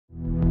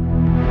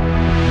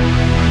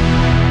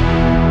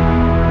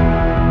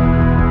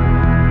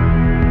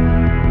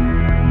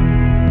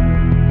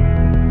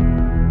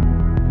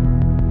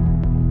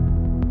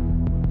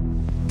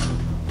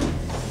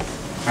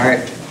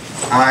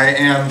I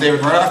am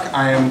David Murdoch.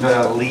 I am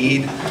the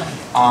lead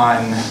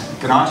on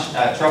Ganache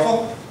at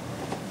Truffle.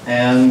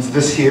 And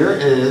this here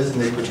is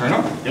Nick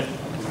Paterno. Yep.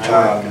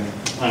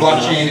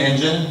 Blockchain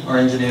engine or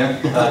engineer.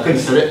 Couldn't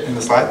fit it in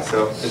the slide,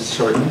 so it's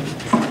shortened.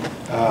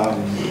 I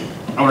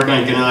work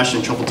on Ganache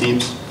and Truffle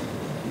teams.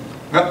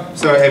 Yep.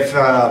 So if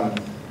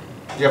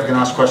you have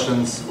Ganache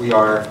questions, we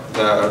are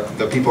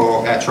the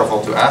people at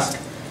Truffle to ask.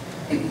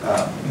 Let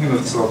me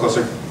move this a little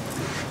closer.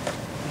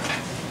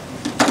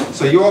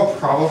 So you all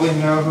probably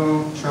know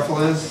who Truffle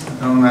is. I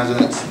don't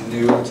imagine it's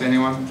new to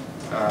anyone.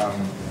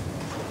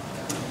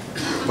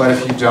 But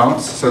if you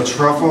don't, so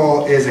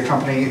Truffle is a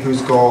company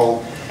whose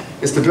goal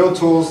is to build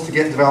tools to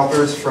get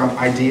developers from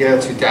idea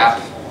to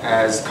dApp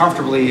as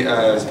comfortably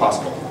as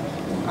possible.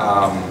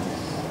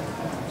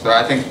 So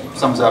I think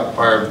sums up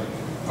our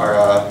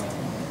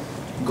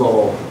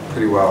goal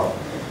pretty well.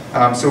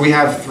 So we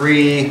have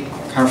three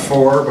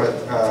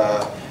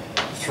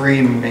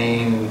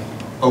main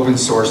open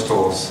source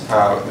tools.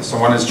 So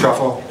one is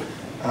Truffle,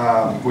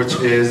 which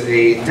is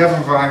a dev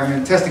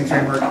environment testing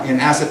framework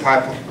and asset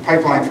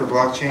pipeline for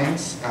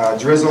blockchains.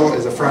 Drizzle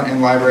is a front-end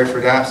library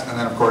for dApps, and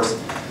then of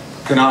course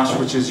Ganache,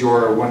 which is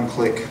your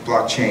one-click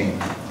blockchain.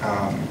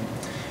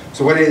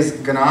 So what is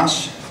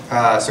Ganache?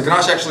 So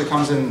Ganache actually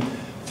comes in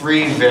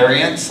 3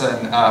 variants,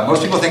 and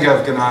most people think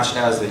of Ganache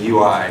as the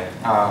UI.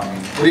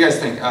 What do you guys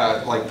think?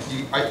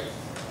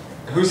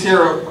 Who's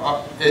here?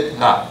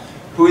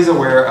 Who is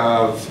aware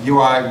of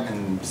UI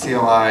and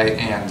CLI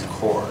and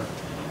core?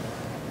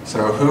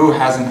 So who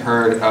hasn't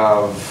heard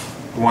of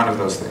one of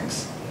those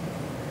things?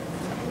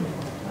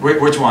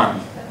 Which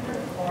one?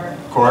 Core.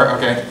 Core,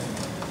 okay.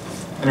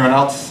 Anyone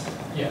else?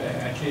 Yeah,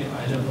 actually,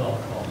 I don't know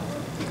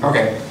core.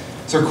 Okay.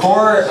 So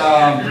core,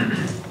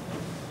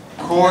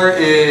 core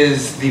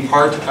is the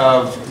part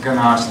of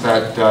Ganache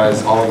that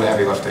does all of the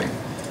heavy lifting.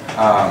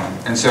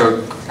 And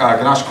so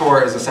Ganache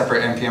core is a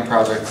separate NPM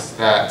project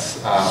that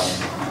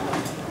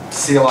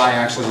CLI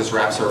actually just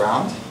wraps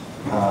around.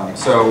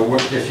 So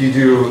if you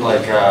do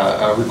like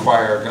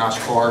require Ganache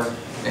core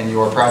in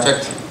your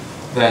project,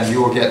 then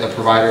you will get the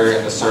provider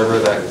and the server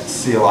that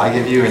CLI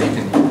give you, and you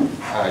can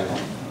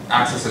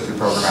access it through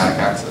programmatic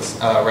access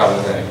rather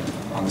than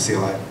on the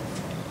CLI.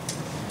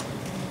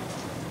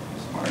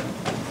 Smart.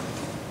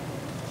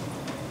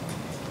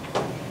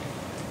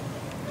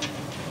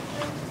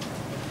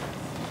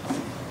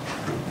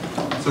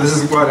 So this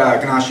is what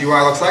Ganache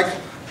UI looks like.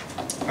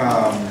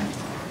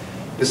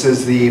 This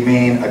is the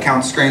main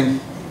account screen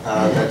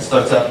that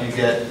starts up. You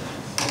get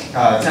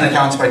 10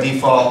 accounts by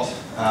default.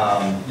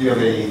 You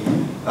have a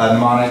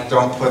mnemonic.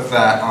 Don't put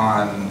that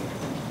on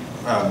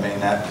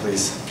mainnet,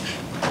 please.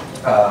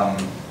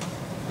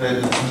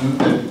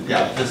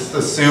 Yeah, just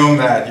assume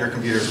that your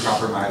computer is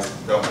compromised.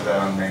 Don't put that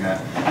on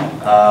mainnet.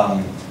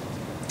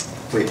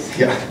 Please,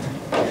 yeah.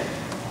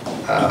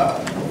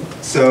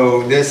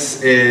 So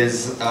this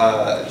is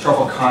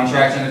Truffle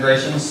contract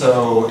integration.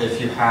 So if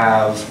you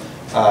have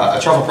a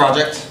Truffle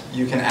project,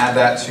 you can add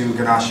that to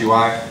Ganache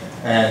UI,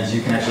 and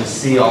you can actually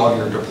see all of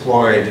your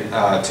deployed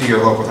to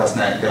your local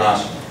testnet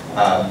Ganache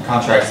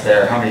contracts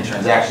there, how many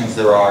transactions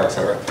there are,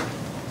 etc.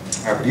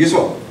 Pretty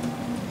useful.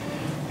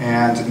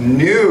 And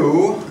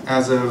new,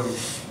 as of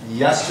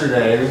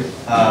yesterday, we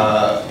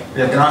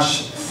have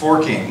Ganache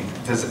forking.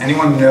 Does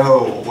anyone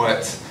know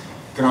what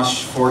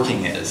Ganache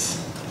forking is?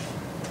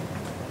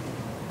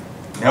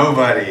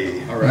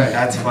 Nobody. All right,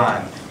 that's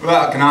fun. What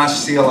about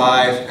Ganache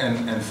CLI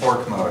and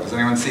fork mode? Has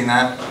anyone seen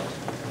that?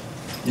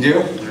 You do?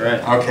 You're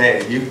right.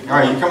 Okay. All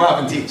right, you come up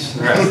and teach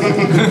the rest.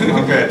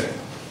 I'm good.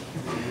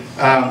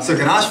 So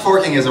Ganache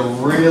forking is a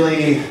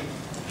really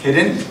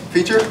hidden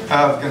feature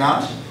of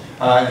Ganache.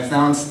 It's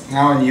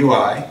now in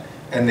UI,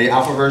 and the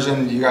alpha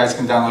version, you guys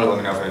can download it. Let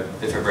me know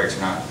if it breaks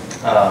or not.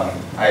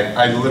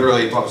 I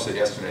literally published it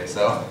yesterday,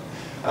 so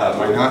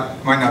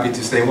might not be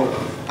too stable.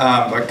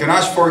 But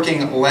Ganache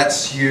forking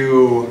lets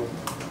you,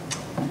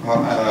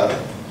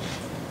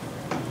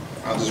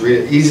 I'll just read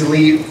it,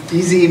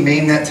 easy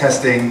mainnet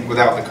testing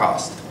without the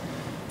cost.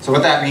 So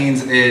what that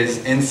means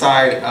is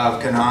inside of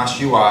Ganache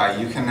UI,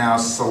 you can now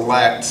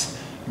select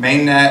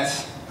mainnet,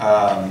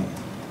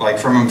 like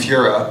from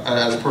Infura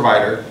as a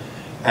provider,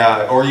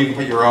 or you can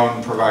put your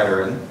own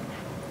provider in.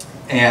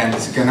 And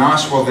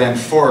Ganache will then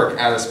fork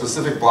at a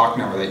specific block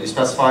number that you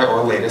specify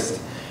or latest.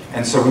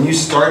 And so when you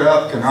start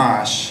up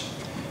Ganache,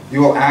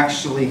 you will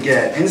actually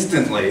get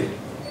instantly,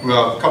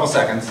 well, a couple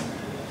seconds,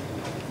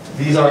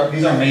 these are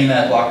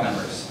mainnet block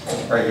numbers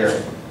right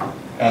here,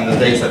 and the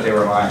dates that they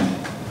were mined,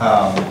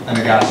 and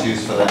the gas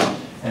used for them,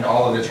 and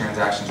all of the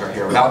transactions are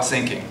here without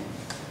syncing.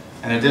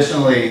 And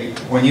additionally,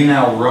 when you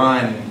now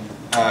run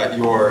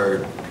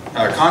your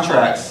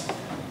contracts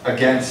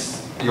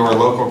against your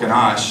local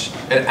Ganache,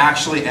 it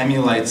actually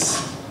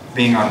emulates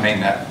being on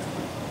mainnet.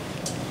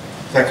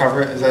 Does that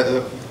cover it? Does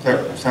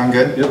that sound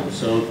good? Yep.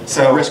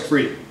 So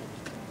risk-free.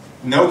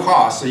 No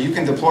cost, so you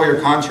can deploy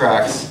your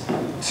contracts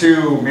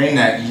to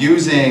mainnet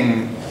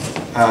using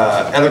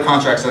other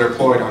contracts that are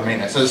deployed on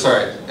mainnet. So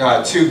sorry,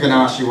 to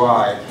Ganache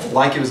UI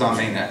like it was on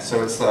mainnet.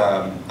 So it's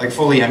like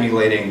fully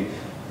emulating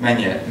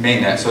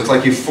mainnet. So it's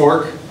like you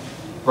fork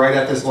right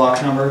at this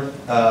block number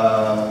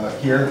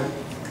here,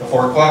 the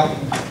fork block,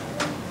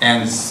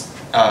 and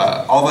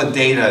all the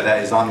data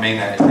that is on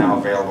mainnet is now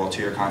available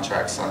to your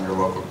contracts on your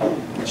local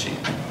machine.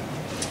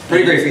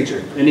 Pretty great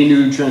feature. Any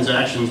new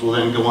transactions will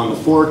then go on the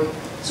fork,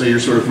 so you're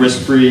sort of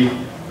risk-free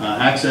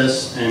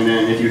access, and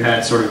then if you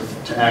had sort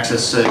of to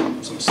access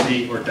some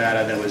state or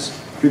data that was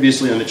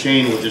previously on the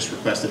chain, we'll just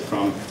request it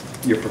from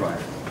your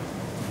provider.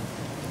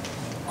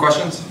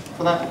 Questions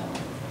for that?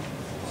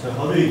 So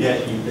how do you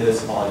get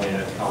Ethers on an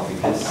account?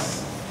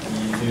 Because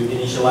you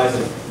initialize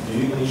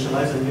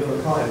a new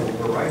account and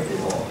overwrite it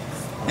all?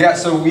 Yeah,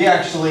 so we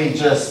actually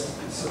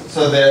just,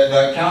 so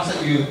the accounts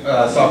that you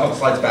saw a couple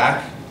slides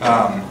back,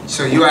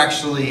 so you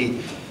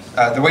actually,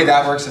 the way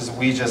that works is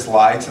we just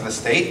lie to the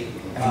state,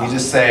 and we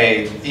just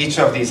say each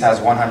of these has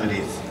 100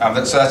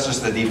 ETH. So that's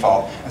just the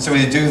default. And so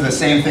we do the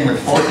same thing with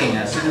forking.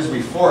 As soon as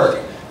we fork,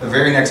 the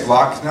very next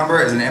block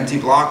number is an empty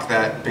block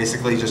that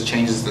basically just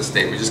changes the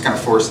state. We just kind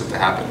of force it to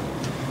happen.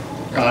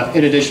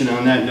 In addition,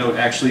 on that note,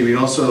 actually, we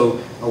also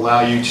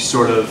allow you to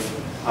sort of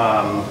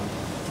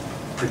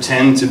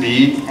pretend to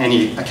be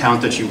any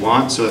account that you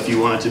want. So if you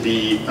want it to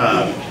be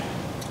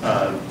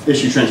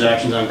issue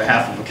transactions on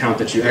behalf of an account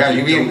that you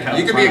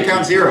you could be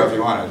account 0 if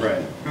you wanted.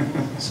 Right.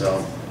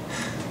 So,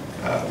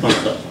 fun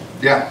stuff.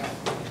 Yeah.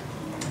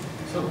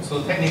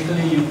 So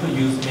technically you could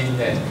use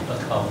mainnet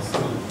accounts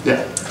too.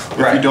 Yeah.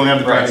 Right. If you don't have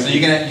the right. private So you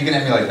can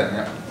emulate them.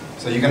 Yeah.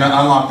 So you can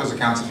unlock those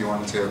accounts if you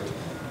wanted to,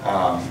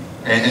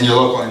 in your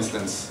local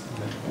instance,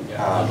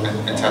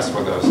 and test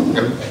with those.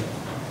 Yep.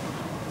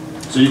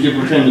 So you could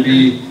pretend to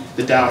be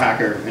the DAO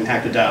hacker and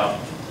hack the DAO.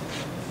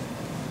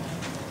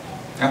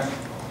 Yeah.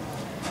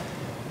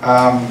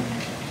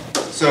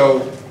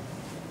 So,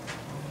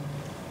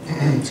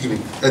 excuse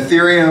me.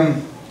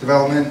 Ethereum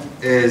development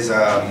is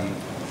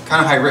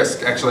kind of high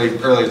risk. Actually,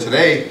 earlier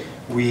today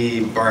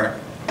we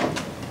burnt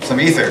some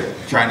Ether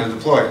trying to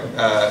deploy,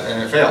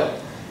 and it failed.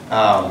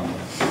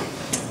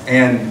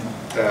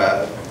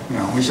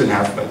 We shouldn't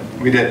have, but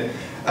we did.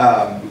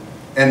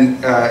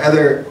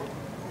 Other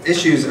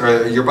issues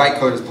are your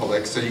bytecode is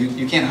public, so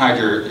you can't hide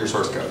your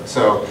source code.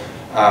 So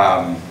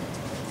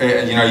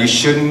you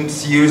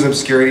shouldn't use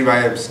obscurity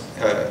by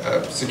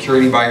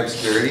security by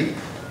obscurity,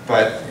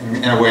 but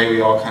in a way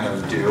we all kind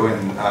of do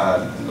in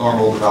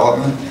normal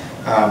development.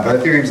 But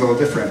Ethereum's a little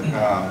different.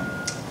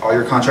 All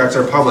your contracts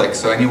are public,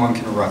 so anyone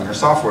can run your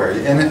software.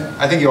 And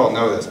I think you all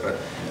know this, but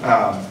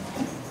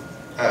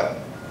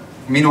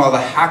meanwhile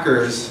the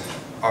hackers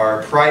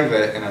are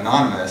private and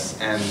anonymous,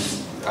 and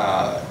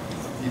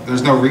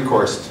there's no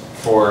recourse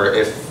for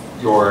if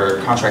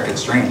your contract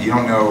gets drained. You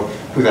don't know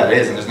who that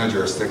is, and there's no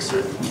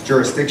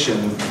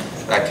jurisdiction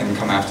that can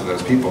come after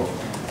those people.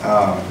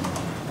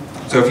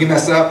 So if you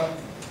mess up,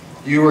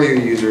 you or your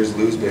users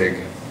lose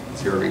big.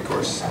 Zero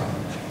recourse.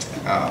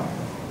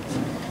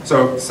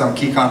 So some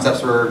key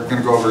concepts we're going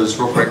to go over just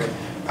real quick.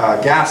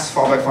 Gas,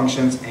 fallback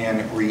functions,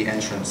 and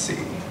re-entrancy.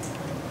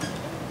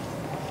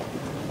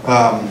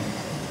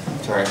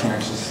 Sorry, I can't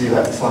actually see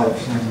that slide.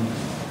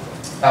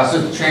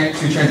 So to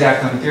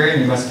transact on Ethereum,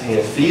 you must pay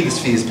a fee. This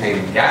fee is paid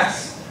in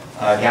gas.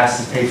 Gas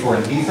is paid for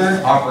in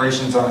Ether.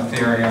 Operations on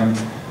Ethereum,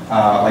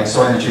 like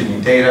storing and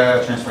retrieving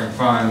data, transferring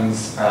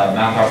funds,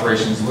 math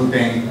operations,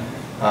 looping,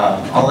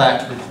 all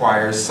that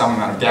requires some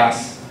amount of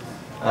gas.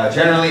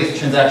 Generally, if a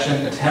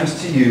transaction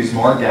attempts to use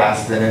more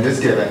gas than it is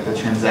given, the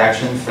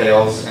transaction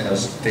fails and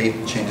those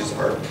state changes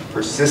are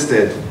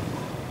persisted.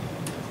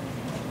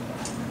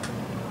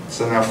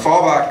 So now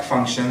fallback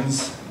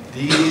functions,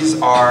 these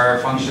are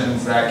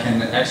functions that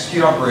can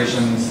execute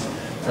operations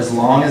as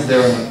long as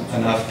there is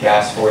enough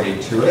gas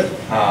forwarded to it.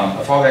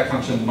 A fallback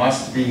function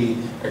must be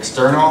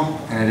external,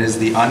 and it is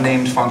the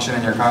unnamed function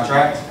in your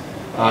contract.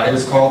 It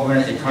is called when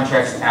a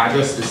contract's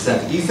address is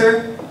sent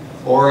Ether,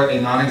 or a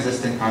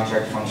non-existent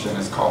contract function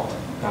is called.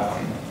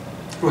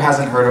 Who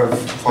hasn't heard of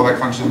fallback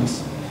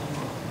functions?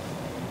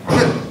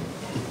 Okay.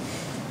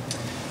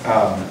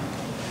 All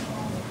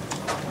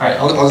right,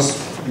 I'll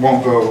just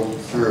won't go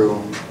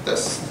through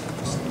this.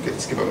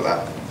 Just skip over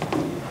that.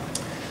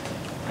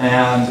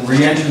 And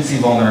re-entrancy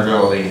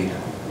vulnerability.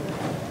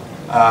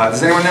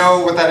 Does anyone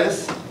know what that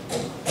is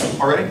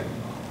already?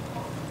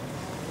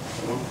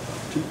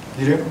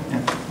 You do?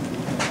 Yeah.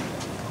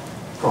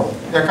 Cool.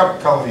 Yeah, a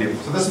couple of you.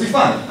 So this will be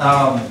fun.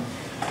 I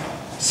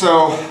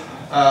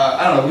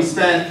don't know, we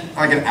spent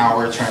like an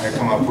hour trying to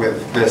come up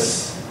with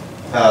this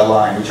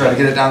line. We tried to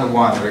get it down to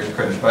 1, but we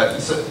couldn't. But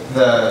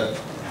the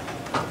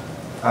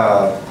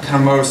kind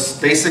of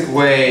most basic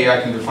way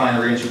I can define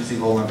a re-entrancy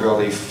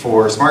vulnerability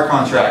for smart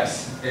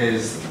contracts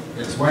is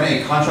it's when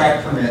a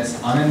contract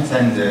permits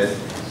unintended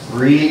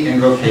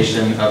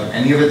re-invocation of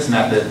any of its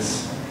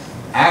methods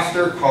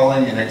after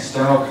calling an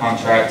external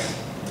contract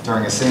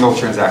during a single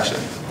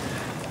transaction.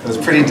 It was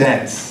pretty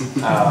dense.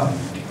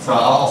 So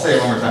I'll say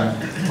it one more time.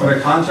 When a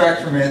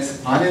contract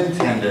permits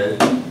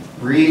unintended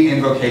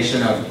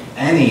re-invocation of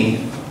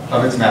any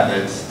of its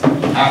methods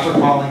after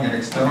calling an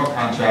external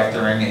contract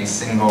during a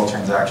single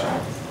transaction.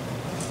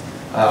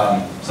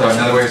 So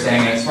another way of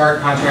saying it,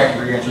 smart contract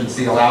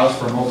re-entrancy allows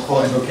for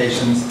multiple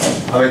invocations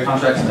of a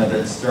contract's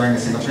methods during a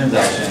single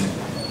transaction,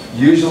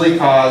 usually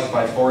caused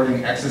by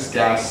forwarding excess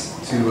gas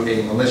to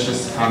a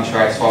malicious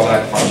contract's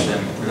fallback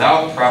function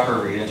without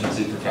proper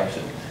re-entrancy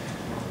protection.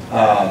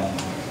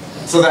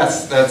 So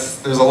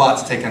there's a lot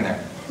to take in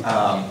there.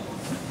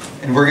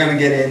 And we're going to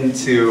get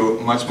into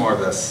much more of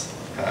this.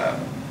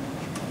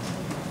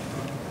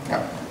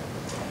 Yeah.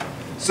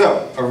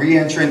 So, a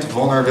re-entrant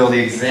vulnerability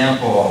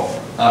example.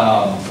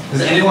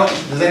 Does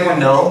anyone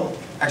know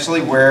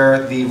actually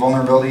where the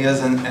vulnerability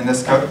is in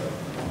this code?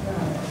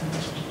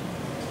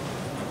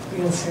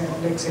 We'll say,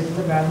 like setting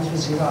the balance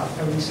with zero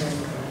after we send.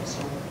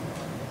 So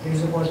there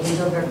is a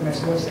possibility of that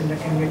message in the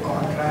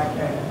contract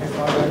and the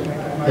product.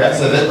 Yeah.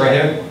 So this right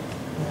here.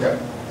 Yeah.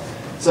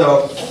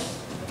 So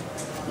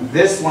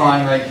this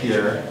line right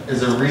here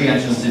is a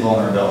re-entrancy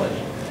vulnerability,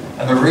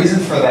 and the reason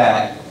for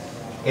that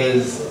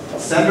is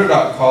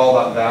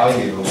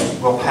sender.call.value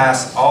will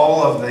pass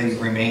all of the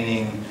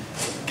remaining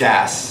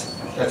gas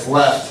that's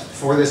left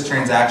for this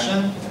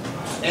transaction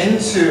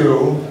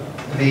into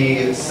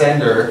the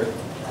sender.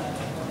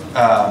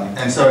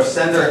 And so if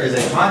sender is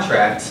a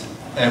contract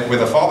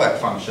with a fallback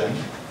function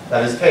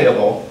that is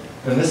payable,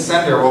 then this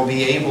sender will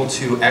be able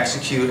to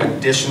execute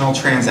additional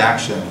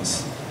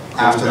transactions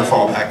after the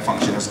fallback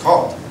function is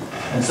called.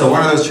 And so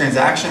one of those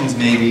transactions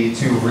may be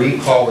to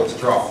recall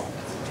withdrawal.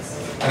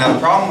 And now the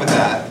problem with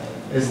that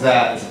is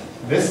that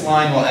this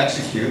line will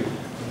execute. I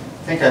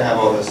think I have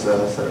all this set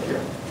up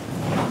here.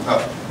 Oh,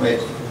 wait.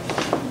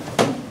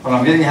 Well,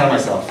 I'm getting ahead of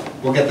myself.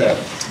 We'll get there.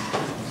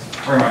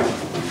 Where am I?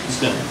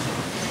 Just go.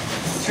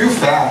 Too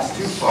fast,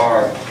 too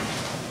far.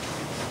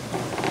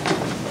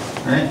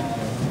 Right?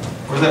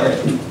 Where's that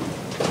right?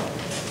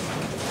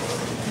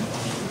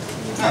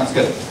 No, it's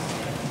good.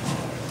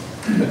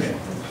 Okay.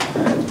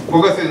 Right.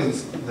 We'll go through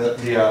this, the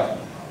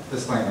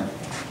disclaimer.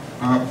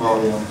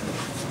 Volume.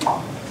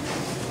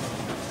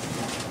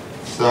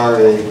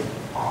 Sorry.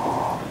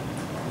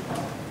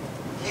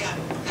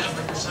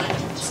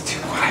 It's too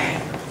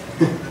quiet.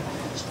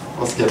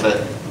 We'll skip it.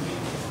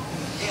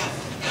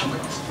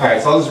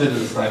 Alright, so I'll just read the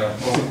disclaimer.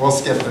 We'll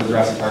skip the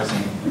Jurassic Park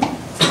scene.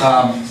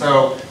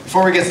 So,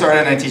 before we get started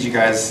and I teach you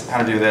guys how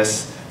to do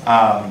this,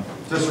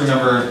 just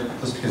remember,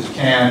 just because you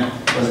can,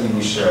 doesn't mean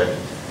you should.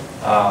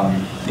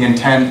 The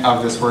intent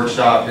of this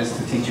workshop is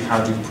to teach you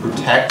how to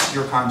protect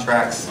your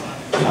contracts.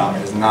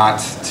 It is not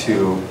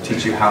to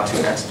teach you how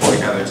to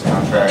exploit others'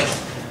 contracts.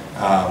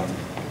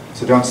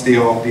 So don't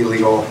steal, be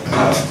legal,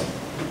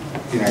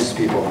 be nice to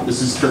people.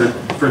 This is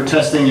for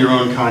testing your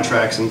own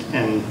contracts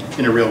and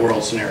in a real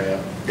world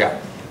scenario. Yeah.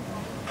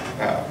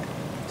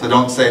 So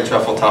don't say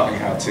Truffle taught me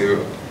how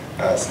to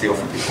steal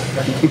from people.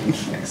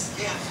 Thanks.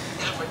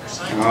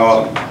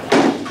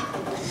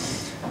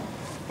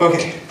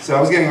 Okay, so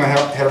I was getting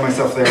ahead of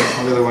myself there.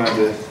 I really wanted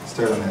to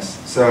start on this.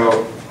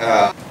 So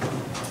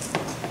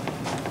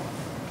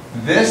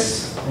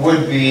this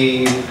would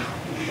be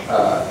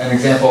an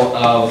example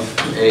of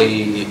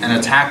an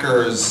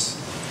attacker's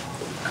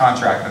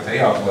contract that they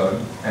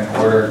upload in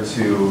order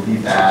to be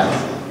bad.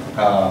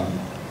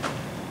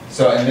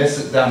 And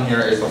this down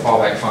here is the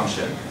fallback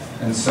function.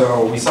 And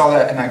so we saw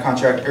that in that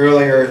contract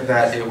earlier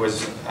that it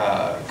was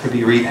could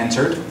be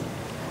re-entered.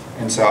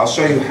 And so I'll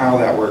show you how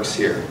that works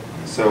here.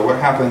 So what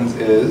happens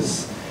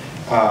is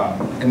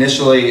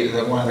initially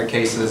one of the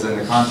cases in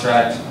the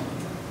contract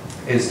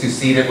is to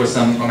seed it with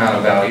some amount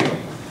of value.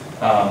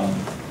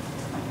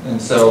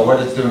 And so what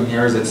it's doing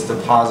here is it's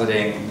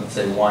depositing, let's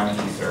say, 1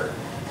 Ether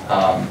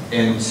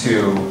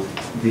into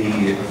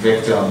the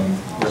victim,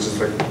 which is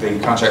the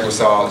contract we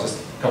saw just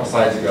a couple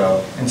slides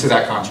ago, into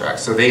that contract.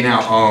 So they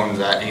now own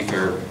that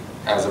Ether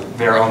as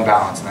their own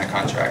balance in that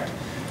contract.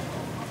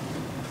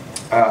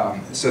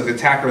 So the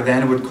attacker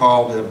then would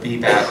call the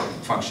BBAT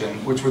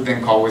function, which would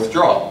then call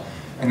withdrawal.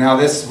 And now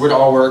this would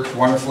all work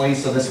wonderfully,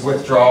 so this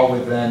withdrawal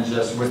would then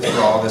just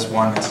withdraw this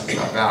 1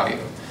 value.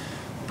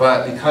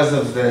 But because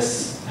of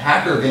this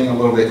hacker being a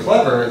little bit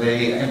clever,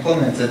 they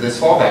implemented this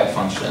fallback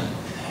function.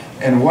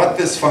 And what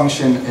this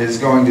function is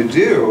going to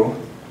do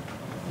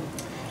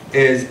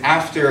is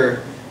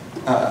after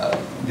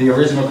the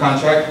original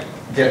contract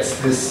gets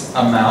this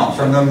amount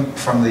from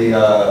the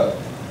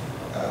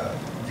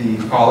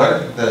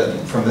caller,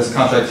 from this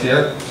contract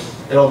here,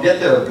 it'll get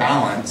their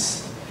balance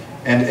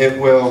and it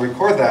will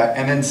record that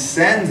and then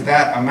send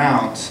that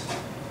amount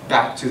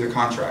back to the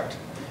contract.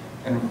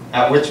 And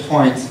at which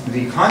point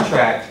the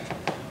contract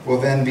will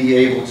then be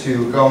able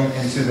to go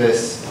into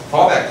this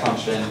fallback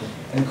function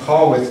and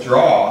call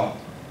withdraw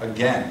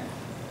again.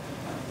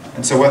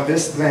 And so what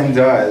this then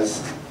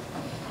does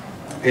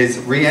is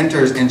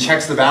re-enters and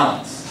checks the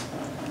balance.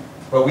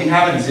 But we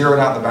haven't zeroed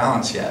out the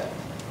balance yet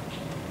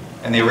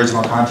in the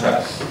original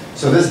contract.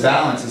 So this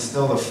balance is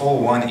still the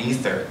full 1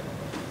 Ether.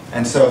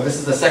 And so this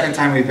is the second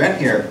time we've been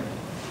here.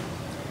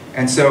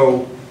 And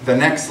so the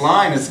next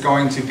line is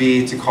going to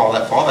be to call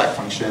that fallback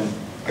function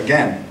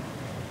again.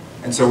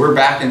 And so we're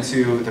back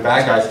into the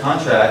bad guy's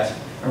contract,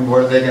 and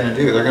what are they going to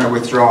do? They're going to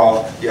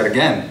withdraw yet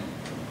again.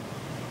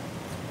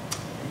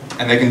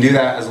 And they can do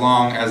that as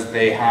long as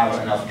they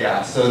have enough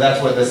gas. So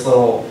that's what this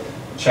little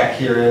check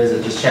here is.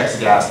 It just checks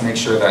the gas to make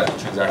sure that the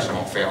transaction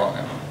won't fail on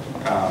it.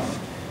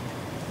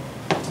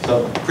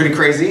 So pretty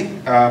crazy.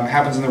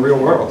 Happens in the real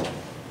world.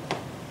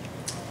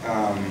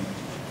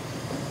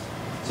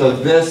 So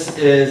this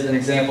is an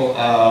example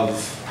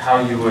of how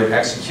you would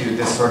execute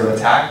this sort of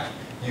attack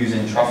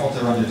using Truffle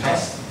to run your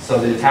test. So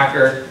the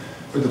attacker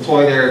would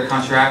deploy their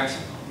contract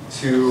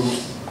to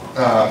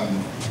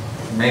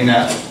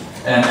mainnet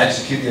and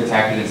execute the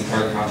attack against the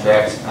target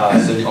contract.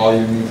 So all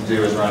you need to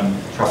do is run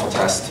Truffle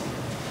test.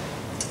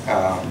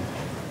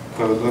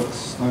 Code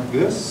looks like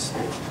this.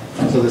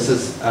 So this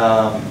is,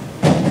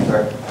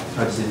 sorry,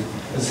 hard to see.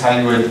 This is how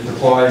you would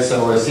deploy.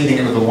 So we're seeding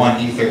it with the 1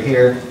 Ether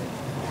here,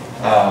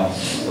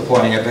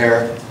 deploying it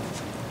there,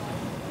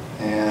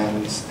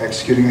 and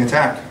executing the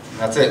attack. And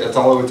that's it. That's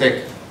all it would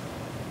take.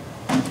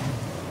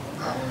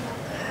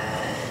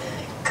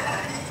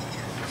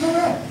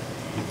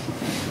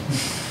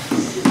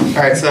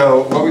 All right,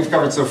 so what we've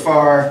covered so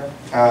far,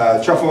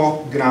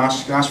 Truffle,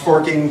 Ganache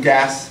forking,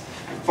 gas,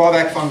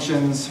 fallback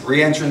functions,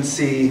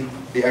 re-entrancy,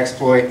 the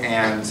exploit,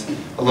 and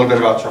a little bit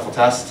about Truffle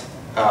test.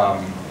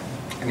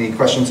 Any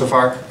questions so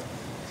far?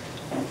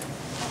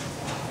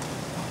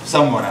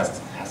 Someone has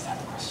to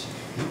have a question.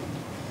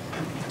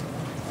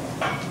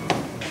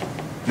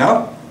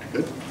 No?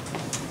 Good.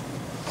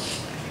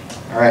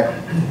 All right.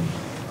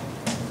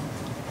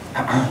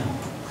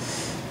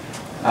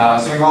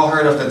 So we've all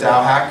heard of the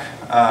DAO hack.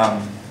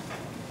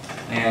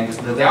 And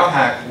the DAO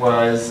hack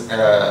was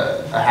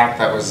a hack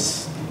that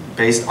was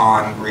based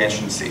on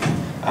re-entrancy.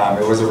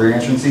 It was a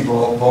re-entrancy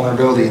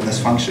vulnerability in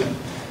this function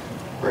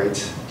right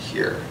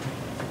here.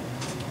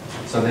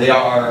 So they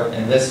are,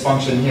 in this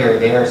function here,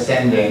 they are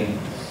sending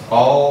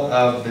all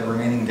of the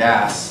remaining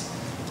gas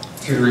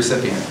to the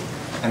recipient.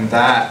 And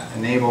that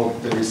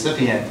enabled the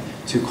recipient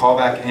to call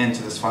back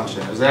into this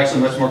function. It was actually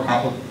much more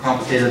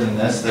complicated than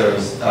this. There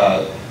was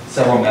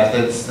several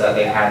methods that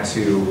they had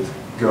to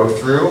go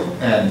through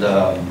and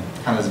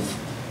kind of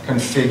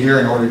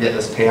configure in order to get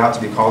this payout to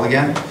be called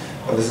again.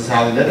 But this is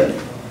how they did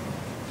it.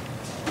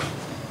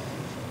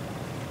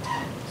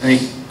 Any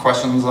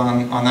questions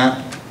on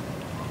that?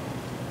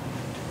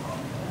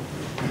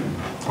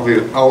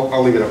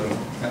 I'll leave it open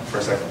for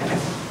a second.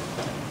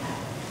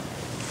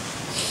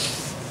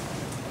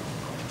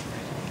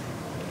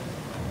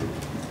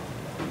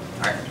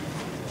 All right.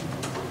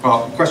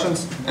 Well,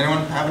 questions?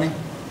 Anyone have any?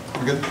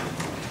 We're good?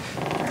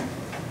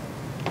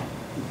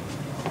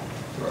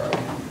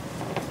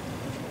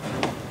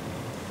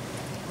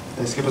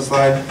 Did I skip a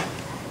slide?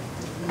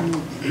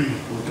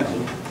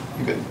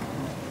 You good?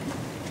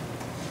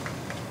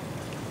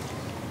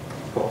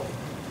 Cool.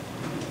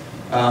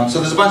 So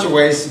there's a bunch of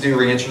ways to do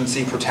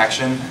re-entrancy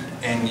protection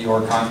in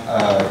your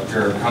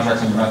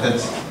contracts and your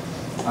methods.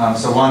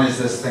 So one is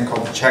this thing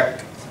called the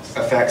check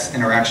effects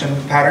interaction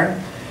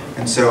pattern.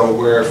 And so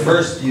where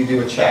first you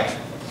do a check.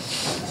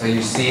 So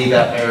you see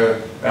that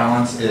their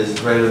balance is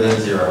greater than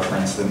 0, for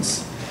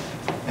instance.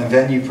 And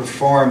then you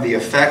perform the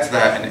effect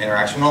that an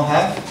interaction will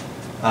have.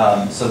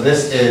 So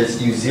this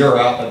is, you zero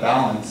out the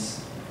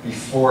balance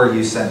before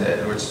you send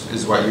it, which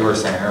is what you were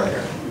saying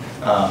earlier.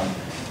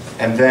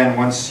 And then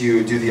once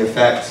you do the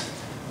effect,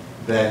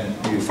 then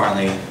you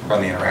finally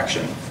run the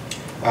interaction.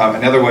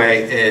 Another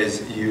way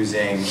is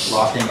using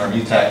locking or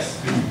mutex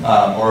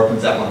or open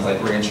zeppelins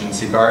like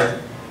re-entrancy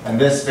guard. And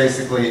this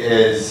basically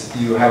is,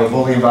 you have a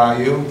Boolean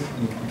value,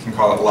 you can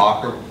call it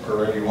lock or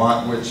whatever you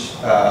want, which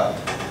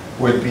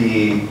would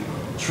be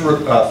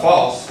true,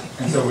 false.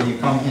 And so when you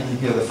come in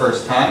here the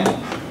first time,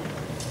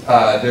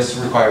 this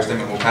requires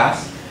statement will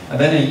pass. And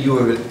then you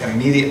would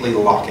immediately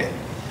lock it.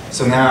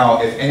 So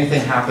now if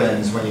anything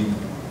happens when you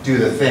do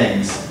the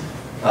things,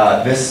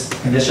 this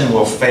condition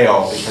will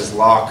fail because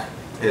lock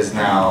is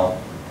now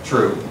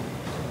true.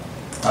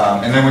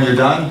 And then when you're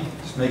done,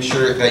 just make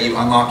sure that you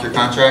unlock your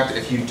contract.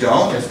 If you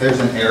don't, if there's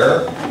an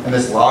error and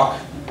this lock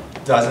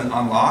doesn't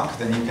unlock,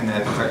 then you can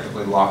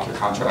effectively lock your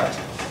contract,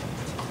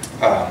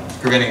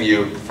 preventing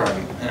you from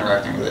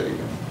interacting with it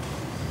even.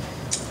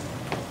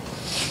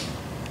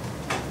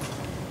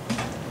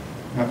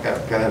 Okay,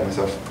 got ahead of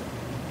myself.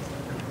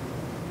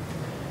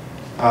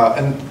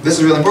 And this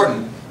is really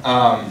important.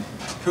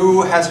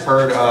 Who has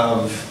heard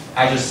of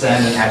address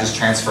send and address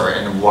transfer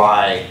and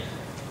why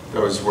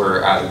those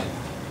were added?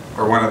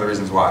 Or one of the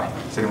reasons why?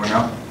 Does anyone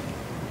know?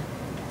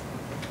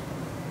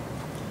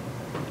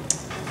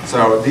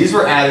 So these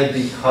were added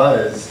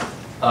because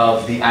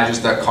of the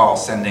address.call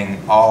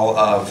sending all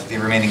of the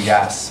remaining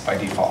gas by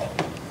default.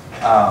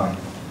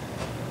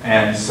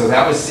 And so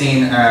that was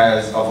seen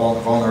as a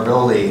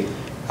vulnerability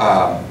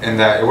in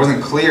that it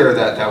wasn't clear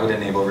that that would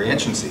enable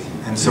re-entrancy.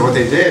 And so what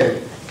they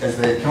did is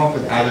they came up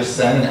with address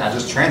send and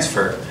address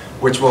transfer,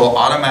 which will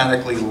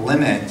automatically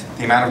limit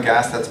the amount of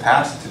gas that's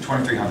passed to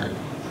 2,300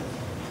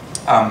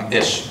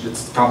 ish.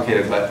 It's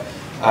complicated, but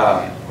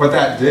what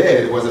that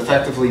did was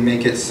effectively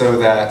make it so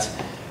that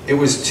it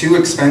was too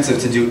expensive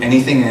to do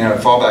anything in a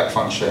fallback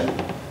function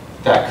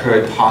that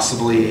could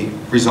possibly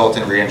result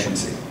in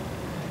re-entrancy.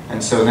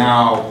 And so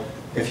now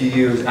if you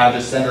use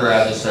address send or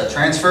address set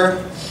transfer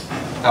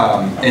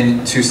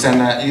to send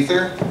that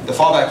ether, the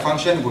fallback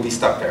function would be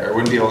stuck there. It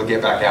wouldn't be able to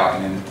get back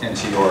out and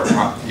into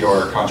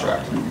your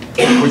contract,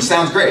 which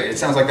sounds great. It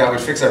sounds like that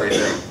would fix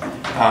everything,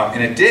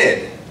 and it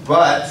did.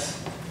 But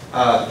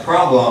the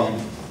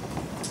problem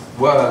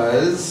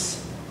was,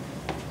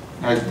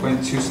 I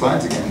went 2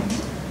 slides again.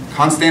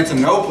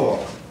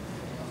 Constantinople.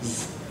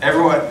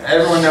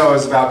 Everyone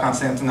knows about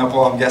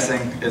Constantinople. I'm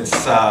guessing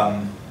it's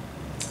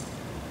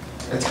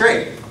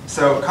great.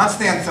 So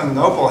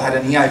Constantinople had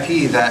an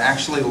EIP that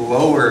actually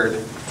lowered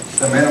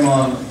the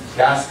minimum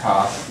gas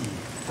cost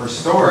for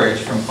storage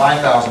from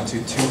 5,000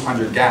 to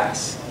 200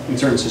 gas. In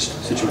certain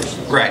situations.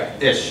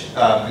 Right-ish.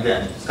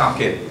 Again, it's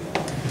complicated.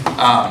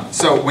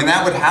 So when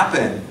that would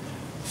happen,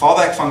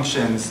 fallback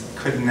functions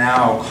could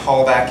now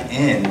call back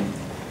in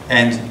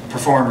and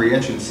perform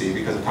re-entrancy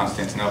because of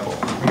Constantinople.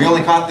 And we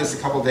only caught this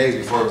a couple days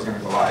before it was going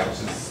to go live,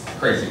 which is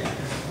crazy.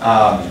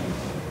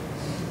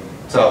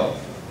 So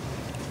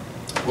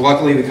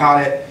luckily we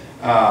caught it.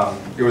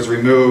 It was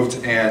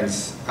removed and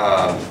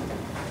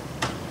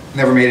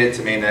never made it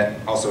to mainnet,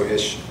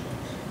 also-ish.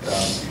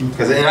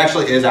 Because it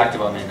actually is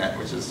active on mainnet,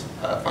 which is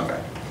a fun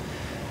fact.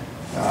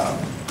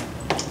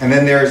 And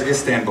then there's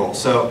Istanbul.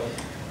 So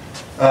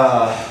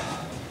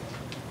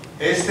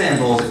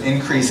Istanbul's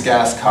increased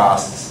gas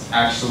costs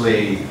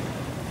actually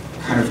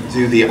kind of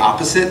do the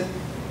opposite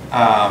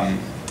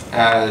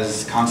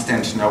as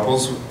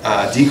Constantinople's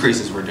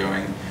decreases were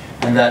doing,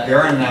 and that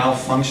there are now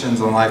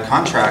functions on live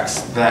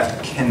contracts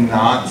that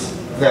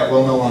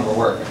will no longer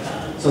work.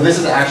 So this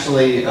is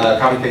actually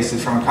copy pasted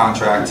from a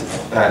contract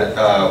that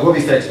will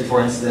be fixed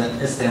before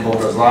Istanbul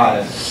goes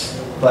live.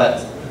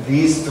 But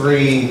these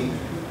 3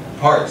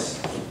 parts,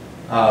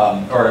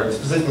 or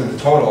specifically the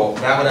total,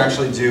 that would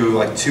actually do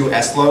like 2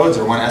 S loads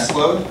or 1 S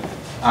load.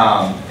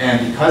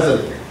 And because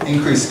of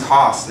increased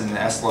costs in the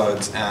S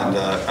loads and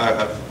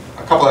a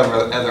couple of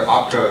other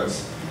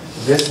opcodes,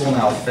 this will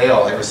now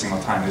fail every single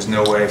time. There's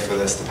no way for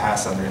this to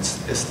pass under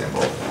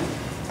Istanbul.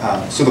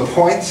 So the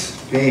point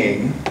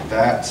being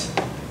that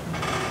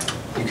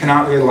you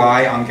cannot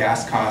rely on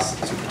gas costs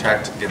to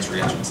protect against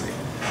re-entrancy.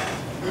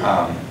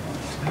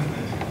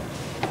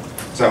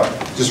 So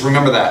just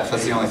remember that.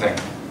 That's the only thing.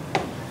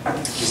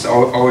 Just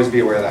always be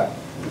aware of that.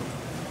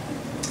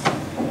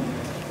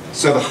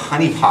 So the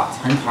honeypot.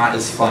 Honeypot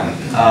is fun.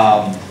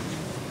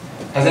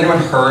 Has anyone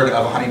heard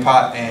of a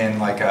honeypot in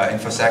like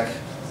InfoSec?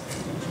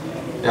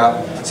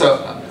 Yeah. So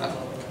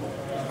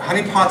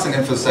honeypots and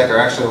InfoSec are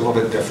actually a little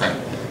bit different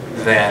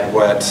than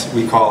what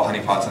we call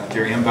honeypots in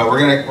Ethereum, but we're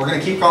gonna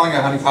keep calling it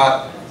a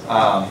honeypot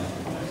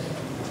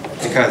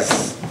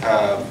because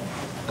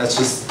that's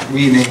just,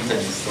 we name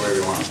things the way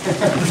we want.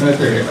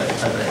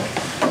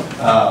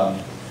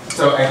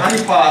 So a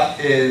honeypot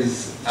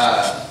is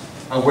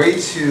a way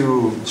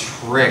to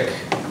trick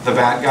the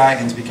bad guy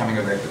into becoming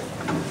a victim.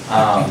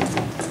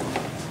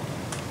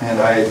 And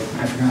I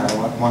forgot, I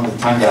wanted to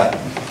time that.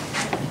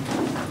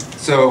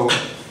 So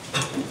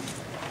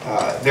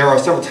there are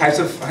several types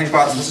of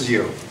honeypots. This is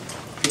you.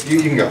 You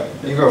can go.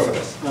 You can go for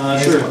this.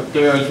 Sure.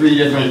 There are 3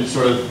 different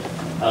sort of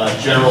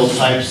general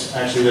types.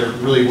 Actually, they're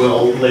really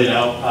well laid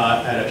out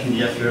at a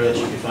PDF here that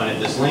you can find at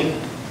this link.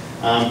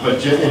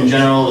 But in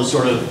general, the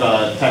sort of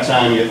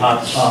taxonomy of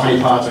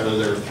honeypots are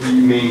there are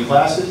 3 main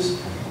classes.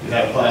 You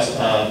have a class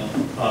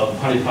of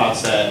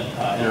honeypots that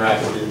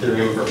interact with the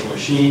Ethereum virtual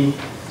machine,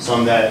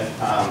 some that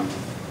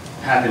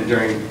happen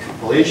during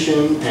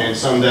compilation, and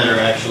some that are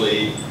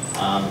actually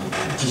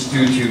just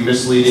due to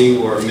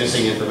misleading or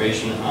missing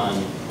information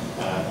on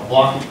a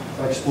block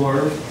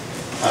explorer.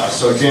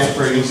 So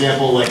for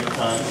example, like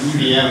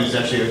EVM is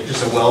actually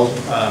just a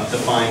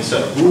well-defined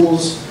set of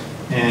rules,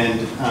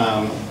 and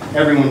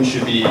everyone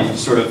should be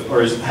sort of,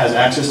 or has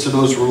access to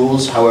those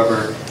rules.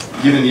 However,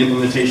 given the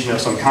implementation of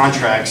some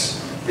contracts,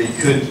 they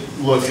could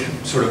look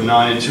sort of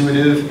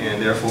non-intuitive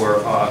and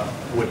therefore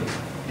would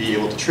be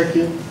able to trick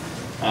you.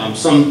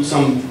 Some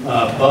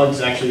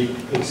bugs actually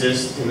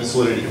exist in the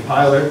Solidity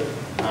compiler.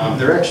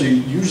 They're actually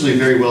usually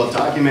very well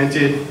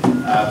documented,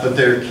 but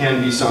there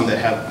can be some that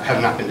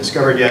have not been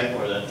discovered yet,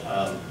 or that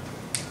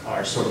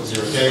are sort of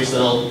 0 day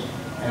still.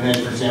 And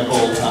then, for example,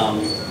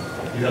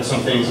 you have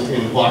some things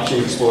in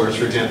blockchain explorers,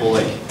 for example,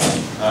 like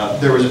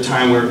there was a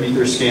time where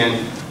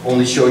Etherscan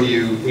only showed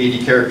you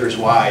 80 characters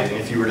wide, and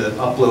if you were to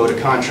upload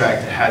a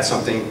contract that had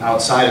something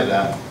outside of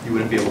that, you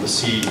wouldn't be able to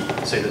see,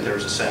 say that there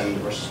was a send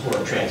or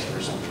a transfer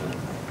or something.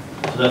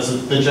 So that's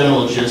the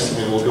general gist,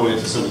 and we'll go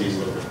into some of these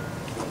later.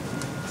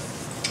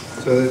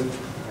 So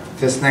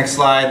this next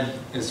slide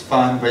is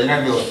fun, but you're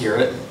not going to be able to hear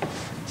it.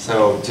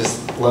 So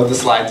just load the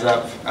slides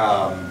up.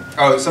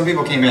 Oh, some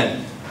people came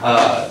in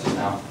just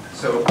now.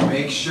 So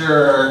make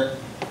sure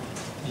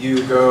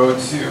you go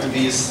to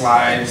these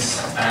slides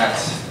at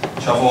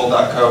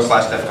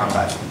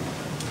truffle.co/Devcon5.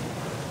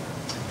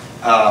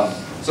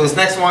 So this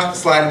next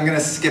slide I'm going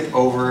to skip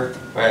over,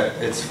 but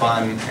it's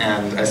fun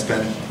and I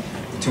spent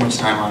too much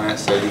time on it,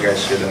 so you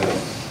guys should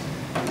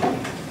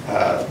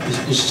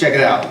you should check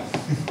it out.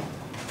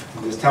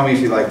 Just tell me if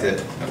you liked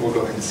it. We'll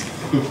go ahead and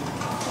skip it.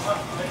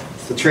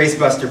 the trace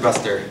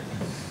buster.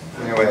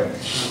 Anyway,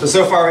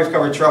 so far we've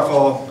covered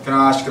Truffle,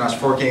 Ganache, Ganache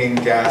forking,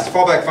 gas,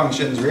 fallback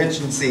functions,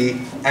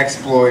 re-entrancy,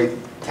 exploit,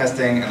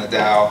 testing, and the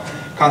DAO,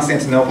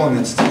 Constantinople and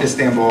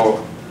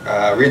Istanbul,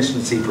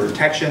 re-entrancy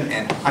protection,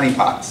 and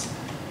honeypots.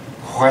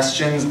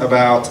 Questions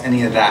about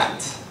any of that?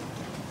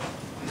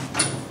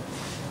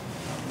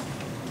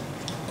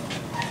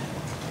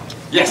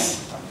 Yes?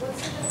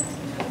 What's the difference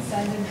between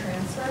send and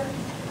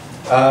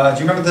transfer?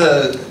 Do you remember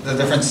the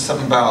difference,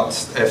 something about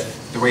if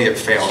the way it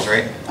fails,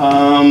 right?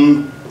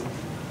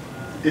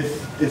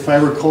 If I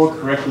recall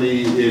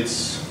correctly,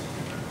 it's,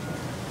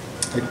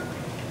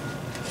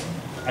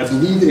 I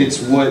believe it's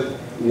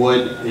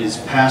what is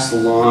passed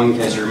along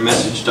as your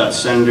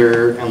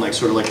message.sender and like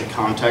sort of like the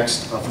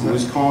context of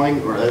who's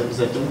calling, or is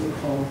that different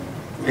call?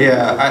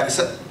 Yeah,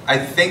 I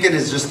think it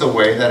is just the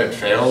way that it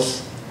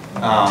fails.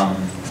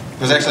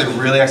 There's actually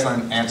a really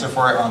excellent answer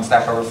for it on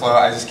Stack Overflow.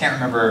 I just can't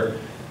remember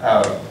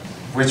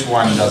which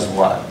one does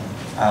what.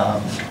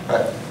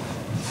 But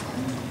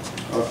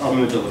I'm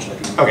going to double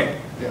check it. okay.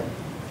 Yeah.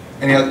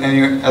 Any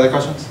other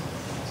questions?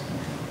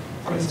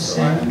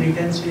 Send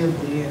returns you a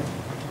boolean.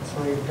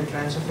 So if the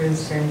transfer fails,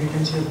 send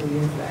returns you a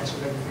boolean flag so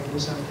that you can do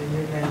something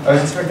with it, and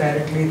transfer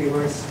directly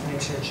reverse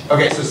next section.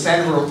 Okay, so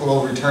send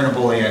will return a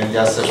boolean,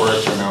 yes it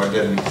worked or no it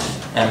didn't,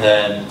 and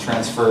then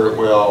transfer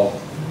will.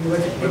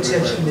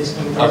 Exception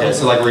basically. Okay,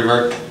 so like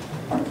revert.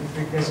 If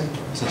it doesn't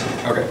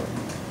work. Okay,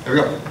 there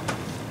we go.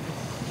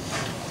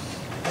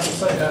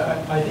 Sorry,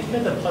 I didn't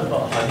get the part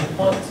about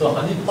Honeypot. So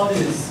Honeypot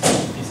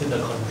is it the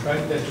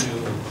contract that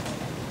you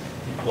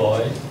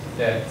deploy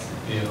that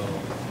will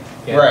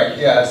get... Right,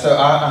 yeah, so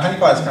a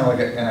honeypot is kind of like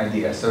an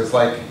idea. So it's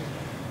like,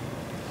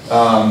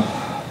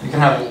 you can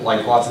have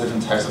like lots of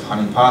different types of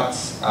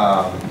honeypots.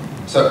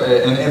 So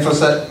in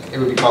InfoSec, it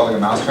would be called like a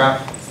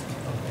mousetrap.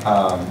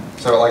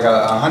 So like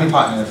a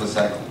honeypot in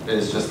InfoSec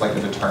is just like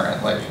a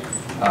deterrent, like,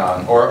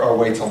 or a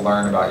way to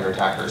learn about your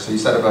attacker. So you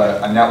set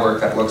up a network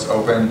that looks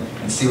open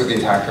and see what the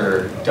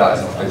attacker does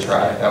and what they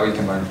try. That way you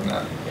can learn from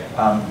them.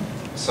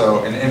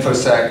 So in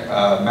InfoSec,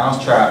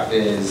 mousetrap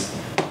is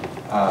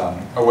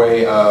a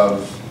way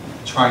of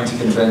trying to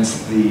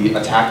convince the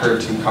attacker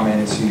to come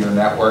into your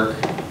network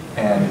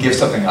and give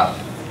something up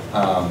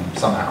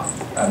somehow.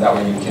 And that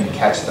way you can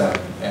catch them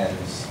and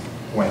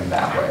win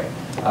that way.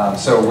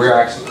 So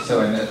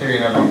in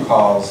Ethereum everyone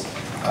calls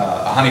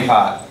a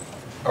honeypot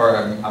or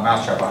a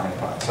mousetrap a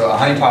honeypot. So a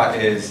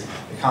honeypot is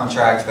a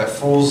contract that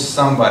fools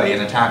somebody,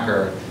 an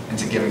attacker,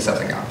 into giving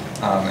something up.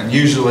 And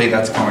usually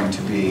that's going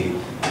to be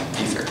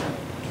Ether.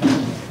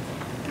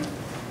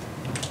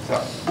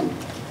 So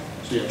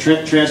yeah,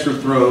 transfer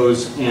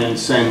throws and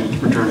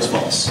send returns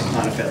false,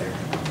 not a failure.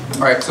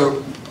 All right,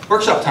 so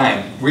workshop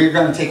time. We're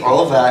going to take all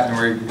of that and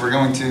we're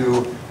going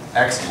to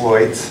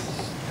exploit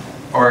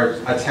or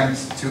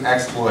attempt to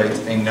exploit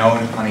a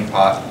known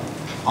honeypot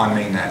on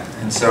mainnet.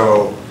 And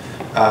so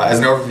as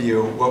an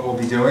overview, what we'll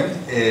be doing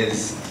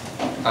is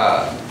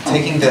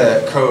taking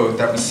the code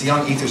that we see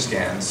on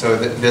Etherscan. So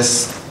that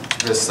this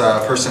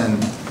person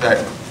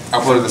that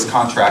uploaded this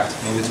contract,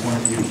 maybe it's one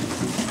of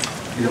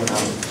you don't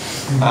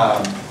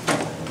know.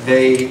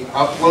 They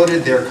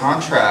uploaded their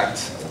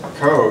contract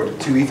code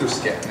to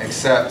Etherscan,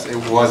 except it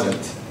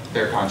wasn't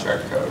their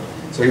contract code.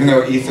 So even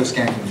though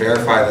Etherscan can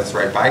verify that's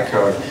right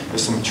bytecode,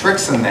 there's some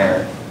tricks in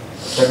there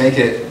that make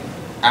it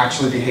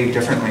actually behave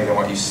differently than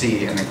what you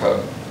see in the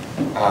code.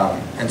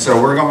 And so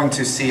we're going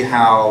to see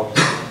how,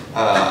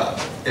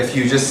 if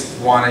you just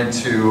wanted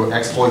to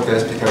exploit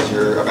this because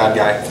you're a bad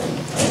guy,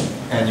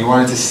 and you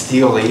wanted to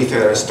steal the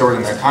Ether that is stored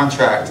in the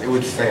contract, it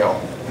would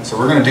fail. And so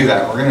we're going to do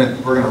that. We're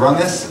going to run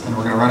this, and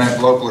we're going to run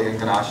it locally in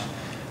Ganache,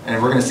 and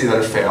we're going to see that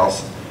it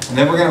fails. And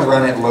then we're going to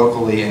run it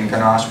locally in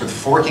Ganache with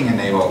forking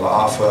enabled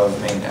off of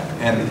Mainnet.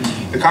 And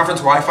the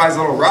conference Wi-Fi is a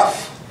little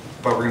rough,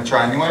 but we're going to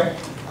try anyway.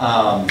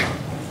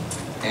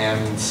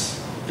 And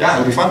yeah,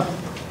 it'll be fun.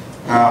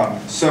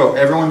 So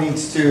everyone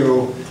needs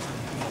to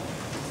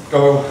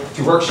go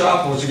to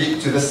workshop. We'll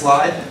get to this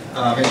slide.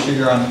 Make sure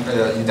you're on,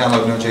 you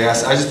download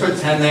Node.js. I just put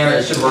 10 there.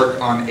 It should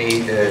work on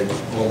 8. It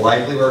will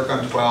likely work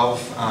on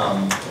 12.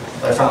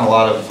 I found a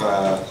lot of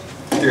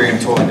Ethereum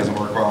tooling doesn't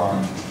work well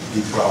on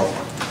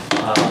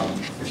V12.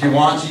 If you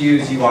want to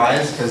use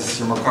UIs, because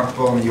you're more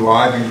comfortable in the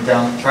UI, maybe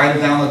try to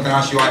download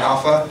Ganache UI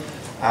Alpha.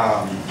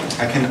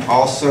 I can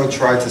also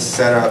try to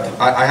set up,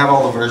 I have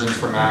all the versions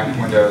for Mac,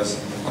 Windows,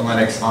 and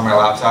Linux on my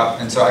laptop,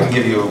 and so I can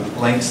give you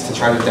links to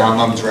try to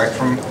download direct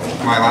from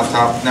my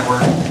laptop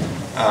network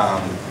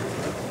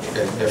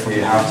if we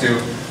have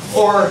to,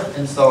 or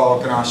install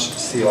Ganache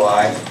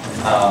CLI,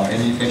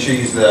 and you make sure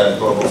you use the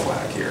global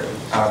flag here.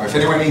 If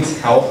anyone needs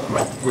help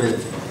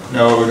with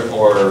Node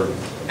or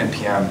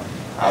NPM,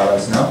 let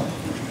us know.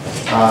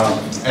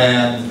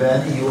 And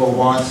then you will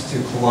want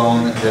to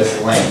clone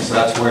this link. So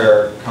that's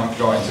where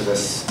going to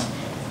this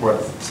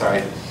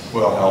website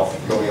will help.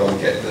 You'll be able to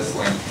get this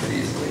link pretty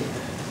easily.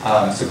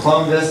 So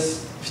clone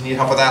this. If you need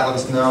help with that, let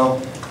us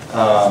know.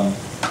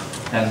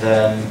 And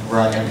then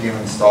run npm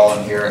install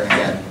in here. And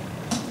again,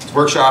 it's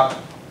workshop.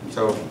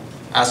 So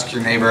ask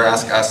your neighbor,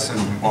 ask us,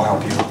 and we'll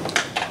help you.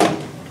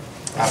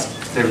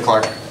 Ask David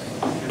Clark.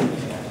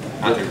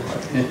 Not David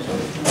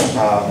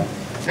Clark.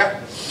 Yeah.